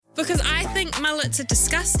Because I think mullets are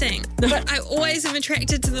disgusting, but I always am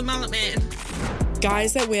attracted to the mullet man.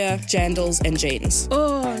 Guys that wear jandals and jeans.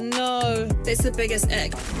 Oh no, that's the biggest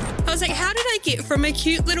ick. I was like, how did I get from a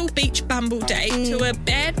cute little beach bumble date to a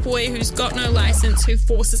bad boy who's got no license who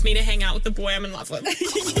forces me to hang out with the boy I'm in love with?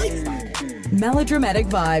 Melodramatic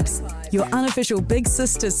Vibes, your unofficial big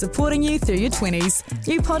sister supporting you through your 20s.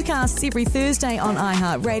 New podcasts every Thursday on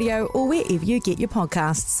iHeartRadio or wherever you get your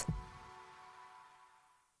podcasts.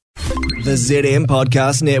 The ZM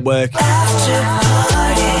Podcast Network.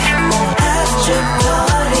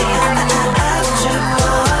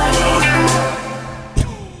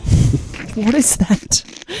 What is that?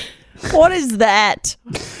 What is that?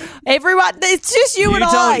 Everyone, it's just you and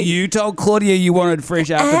I. You told Claudia you wanted fresh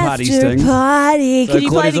after party sting. After party. So Can you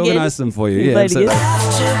play it Claudia's again? organised them for you. Yeah, Play it again.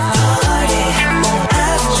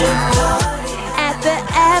 At the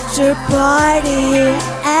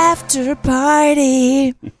after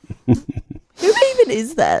party. Who even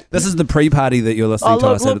is that? This is the pre-party that you're listening to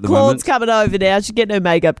us at the Claude's moment. coming over now. She's getting her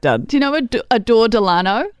makeup done. Do you know Adore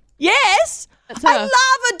Delano? Yes. That's I her.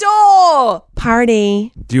 love Adore.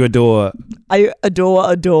 Party. Do you adore? I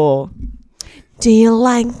adore. Do you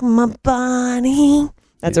like my body?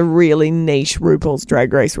 That's a really niche RuPaul's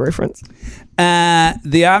Drag Race reference.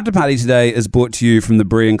 The after party today is brought to you from the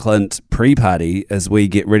Bree and Clint pre-party as we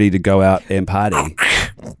get ready to go out and party.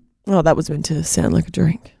 Oh, that was meant to sound like a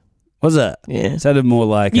drink. Was it? Yeah. Sounded more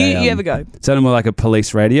like You have a go. Sounded more like a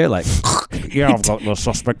police radio, like, yeah, I've got the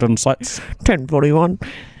suspect in sights. 10:41.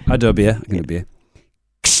 I do a beer. I can do a beer.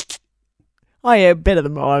 Oh, yeah, better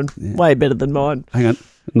than mine. Yeah. Way better than mine. Hang on.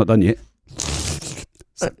 I'm not done yet.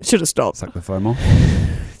 Should have stopped. Suck the foam off.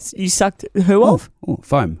 You sucked who off? Oh,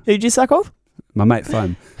 foam. Who'd you suck off? My mate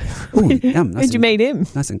Foam. Ooh, yum. Nice Who'd you and- meet him?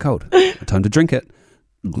 Nice and cold. Time to drink it.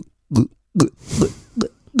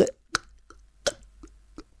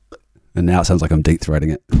 And now it sounds like I'm deep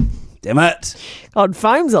throating it. Damn it. God,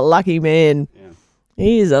 Foam's a lucky man. Yeah.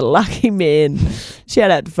 He is a lucky man.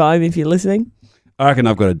 Shout out to Foam if you're listening. I reckon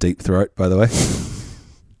I've got a deep throat, by the way.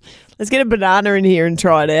 Let's get a banana in here and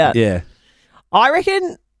try it out. Yeah. I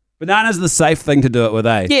reckon Banana's the safe thing to do it with,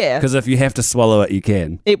 eh? Yeah. Because if you have to swallow it, you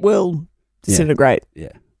can. it will disintegrate.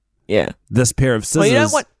 Yeah. Yeah. This pair of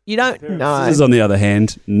scissors. Well, you don't know. Scissors, on the other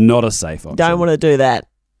hand, not a safe option. Don't want to do that.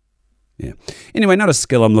 Yeah. Anyway, not a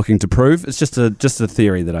skill I'm looking to prove. It's just a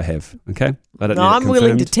theory that I have. Okay. I don't No, need it I'm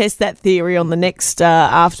willing to confirmed. test that theory on the next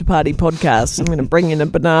after party podcast. I'm going to bring in a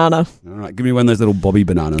banana, All right. Give me one of those little bobby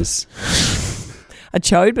bananas. a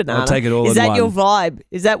chode banana. I'll take it all Is in that one. your vibe?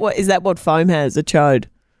 Is that what Foam has? A chode.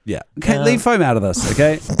 Yeah. Okay. Leave foam out of this.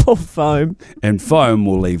 Okay. Poor Foam. And foam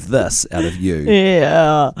will leave this out of you.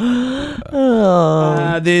 Yeah.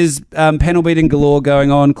 Oh. There's panel beating galore going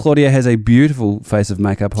on. Claudia has a beautiful face of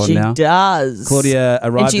makeup on She now. does. Claudia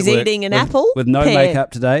arrived And she's at work eating an with, apple with no pear, makeup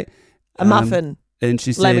today. a muffin, And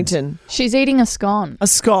she said, lamington, She's eating a scone. a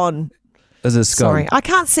scone. "Is a scone." Sorry, I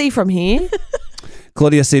can't see from here.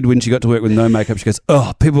 Claudia said when she got to work with no makeup, she goes,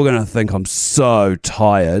 "Oh, people are going to think I'm so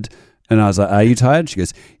tired." And I was like, "Are you tired?" She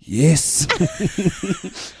goes, "Yes."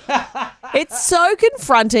 It's so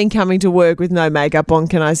confronting coming to work with no makeup on,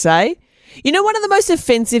 can I say? You know, one of the most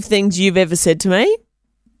offensive things you've ever said to me?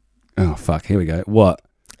 Oh, fuck. Here we go. What?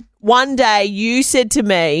 One day you said to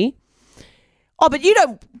me, "Oh, but you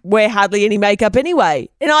don't wear hardly any makeup anyway."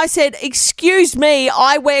 And I said, "Excuse me,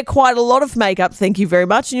 I wear quite a lot of makeup, thank you very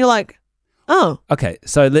much." And you're like, "Oh." Okay,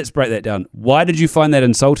 so let's break that down. Why did you find that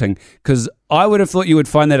insulting? Because I would have thought you would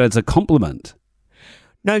find that as a compliment.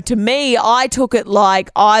 No, to me, I took it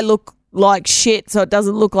like I look like shit, so it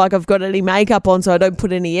doesn't look like I've got any makeup on, so I don't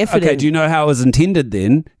put any effort in. Okay, do you know how it was intended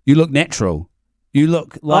then? You look natural. You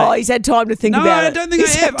look like... Oh, he's had time to think about it. No, I don't think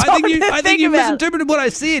He's I have. had I think time you to about it. misinterpreted what I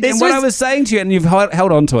said This and what I was- was saying to you, and you've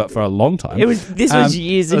held on to it for a long time. This was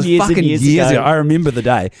years it and was years and fucking years ago. I remember the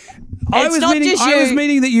day. I It's was not meaning, just I was you.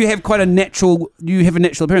 meaning that you have quite a natural. You have a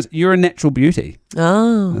natural appearance. You're a natural beauty.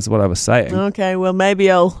 Oh. That's what I was saying. Okay, well,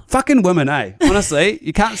 maybe I'll... Fucking women, eh? Honestly,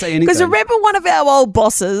 you can't say anything. Because remember one of our old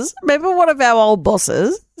bosses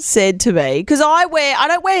said to me, because I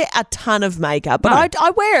don't wear a ton of makeup, but No. I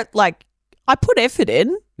wear it like, I put effort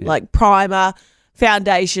in, like primer,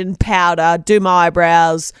 foundation, powder, do my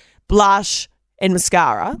eyebrows, blush, and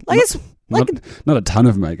mascara. Like it's like not a ton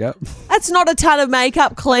of makeup. that's not a ton of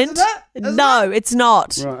makeup, Clint. No, it's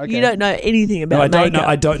not. Right, okay. You don't know anything about No, I don't makeup. know.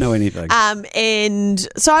 I don't know anything. And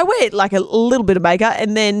so I wear like a little bit of makeup,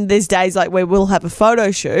 and then there's days like where we'll have a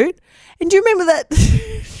photo shoot. And do you remember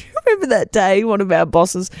that? Remember that day one of our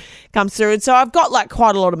bosses comes through, and so I've got like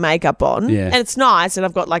quite a lot of makeup on, Yeah. and it's nice, and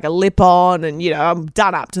I've got like a lip on, and I'm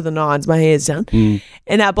done up to the nines, my hair's done,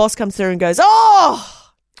 and our boss comes through and goes,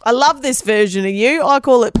 "Oh, I love this version of you. I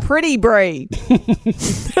call it Pretty Bree. And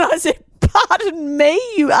I said, pardon me,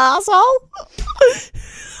 you asshole.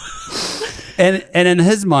 And in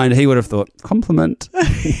his mind, he would have thought, compliment.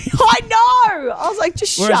 I know. I was like,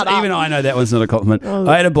 just Whereas shut up. even I know that one's not a compliment.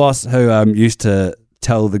 I had a boss who used to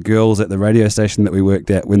tell the girls at the radio station that we worked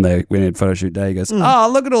at when they had photo shoot day, he goes, oh,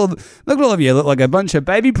 look at all of you, look like a bunch of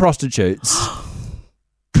baby prostitutes.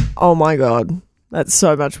 Oh my God. That's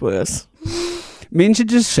so much worse. Men should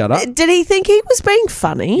just shut up. Did he think he was being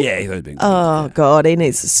funny? Yeah, he was being Oh God, he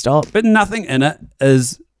needs to stop. But nothing in it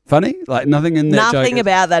is funny. Like nothing in that Nothing joke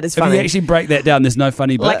about that is If funny. you actually break that down, there's no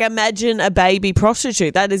funny bit. Like imagine a baby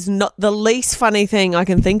prostitute. That is not the least funny thing I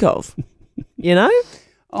can think of. You know?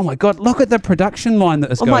 Oh my God, look at the production line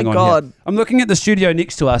that is Oh going my on God. here. I'm looking at the studio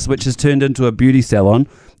next to us, which has turned into a beauty salon.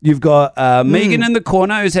 You've got Megan in the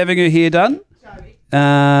corner who's having her hair done.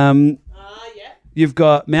 You've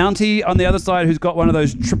got Mountie on the other side who's got one of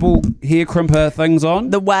those triple hair crimper things on.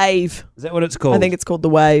 The wave. Is that what it's called? I think it's called the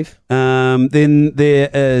wave. Then there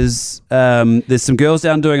is there's some girls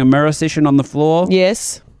down doing a mirror session on the floor.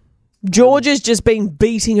 Yes. Georgia's just been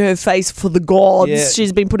beating her face for the gods. Yeah.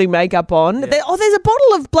 She's been putting makeup on. There's a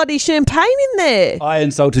bottle of bloody champagne in there. I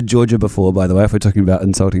insulted Georgia before, by the way, if we're talking about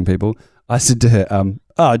insulting people. I said to her,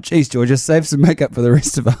 oh, geez, Georgia, save some makeup for the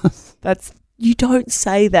rest of us. You don't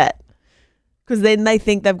say that. Because then they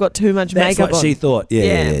think they've got too much That's makeup what on. she thought.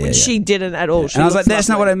 Yeah. When she didn't at all. She And I was like, looks that's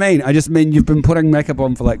not lovely. what I mean. I just mean you've been putting makeup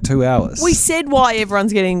on for like 2 hours. We said why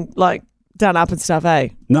everyone's getting like done up and stuff, eh?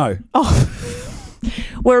 No.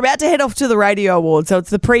 We're about to head off to the Radio Awards, so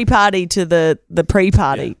it's the pre-party to the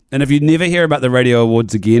pre-party. And if you never hear about the Radio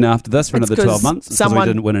Awards again after this for It's another 12 months, it's because we someone-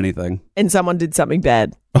 didn't win anything. And someone did something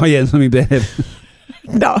bad. Oh, yeah, something bad.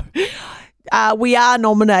 No. We are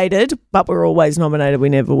nominated, but we're always nominated. We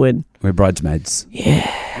never win. We're bridesmaids. Yeah.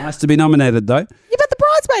 Nice to be nominated, though. Yeah, but the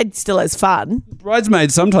bridesmaid still has fun.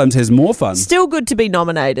 Bridesmaids sometimes has more fun. Still good to be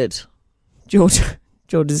nominated. George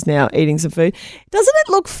is now eating some food. Doesn't it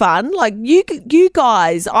look fun? Like you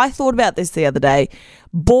guys, I thought about this the other day.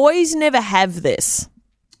 Boys never have this.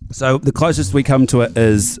 So the closest we come to it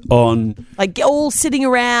is on... Like all sitting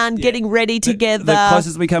around, getting ready together. The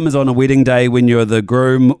closest we come is on a wedding day when you're the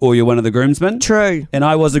groom or you're one of the groomsmen. True. And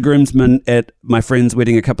I was a groomsman at my friend's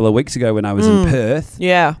wedding a couple of weeks ago when I was in Perth.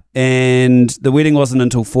 Yeah. And the wedding wasn't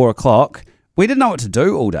until 4 o'clock. We didn't know what to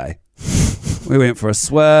do all day. We went for a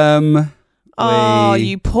swim. Oh, We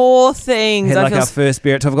you poor things. had I like feel our first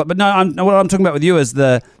beer at 12 o'clock. But no, what I'm talking about with you is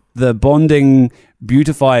the bonding,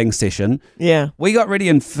 beautifying session. yeah. We got ready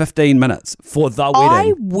in 15 minutes for the I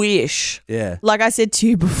wedding. wish, Yeah. like I said to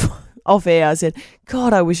you before, off air, I said,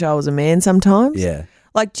 God, I wish I was a man sometimes. Yeah.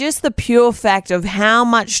 Like just the pure fact of how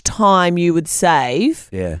much time you would save,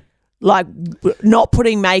 Yeah. like not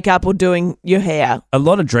putting makeup or doing your hair. A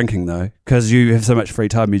lot of drinking, though, because you have so much free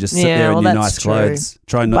time. You just sit Yeah, there in well, your that's nice true. clothes,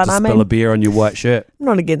 trying not But to I spill mean- a beer on your white shirt. I'm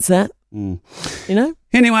not against that. You know?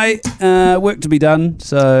 Anyway, work to be done.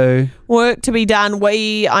 So, Work to be done.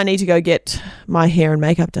 I need to go get my hair and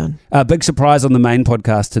makeup done. big surprise on the main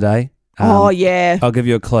podcast today. Oh, yeah. I'll give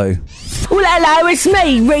you a clue. Well, hello, it's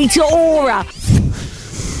me, Rita Ora.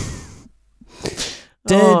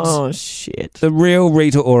 Oh, shit. The real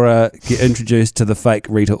Rita Ora get introduced to the fake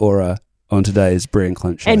Rita Ora on today's Bree and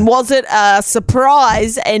Clint show? And was it a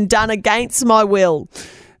surprise and done against my will?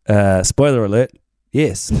 Spoiler alert,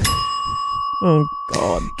 yes. Oh,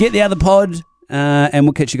 God. Get the other pod, and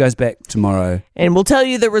we'll catch you guys back tomorrow. And we'll tell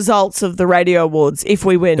you the results of the Radio Awards if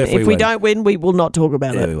we win. If If we we win. don't win, we will not talk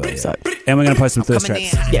about Yeah, it. we will, yeah. So And we're going to post some thirst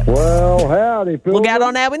traps. Well, howdy, Phil. look out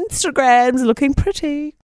on our Instagrams looking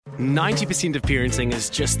pretty. 90% of parenting is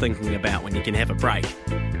just thinking about when you can have a break.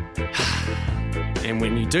 And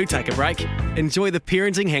when you do take a break, enjoy the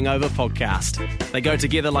Parenting Hangover podcast. They go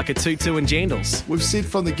together like a tutu and jandals. We've said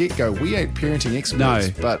from the get-go, we ain't parenting experts, No.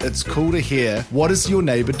 but it's cool to hear, what is your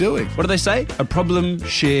neighbour doing? What do they say? A problem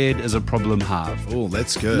shared is a problem halved. Oh,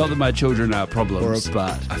 that's good. Not that my children are problems,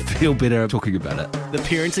 but I feel better talking about it. The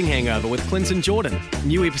Parenting Hangover with Clint and Jordan.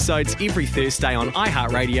 New episodes every Thursday on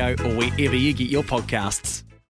iHeartRadio or wherever you get your podcasts.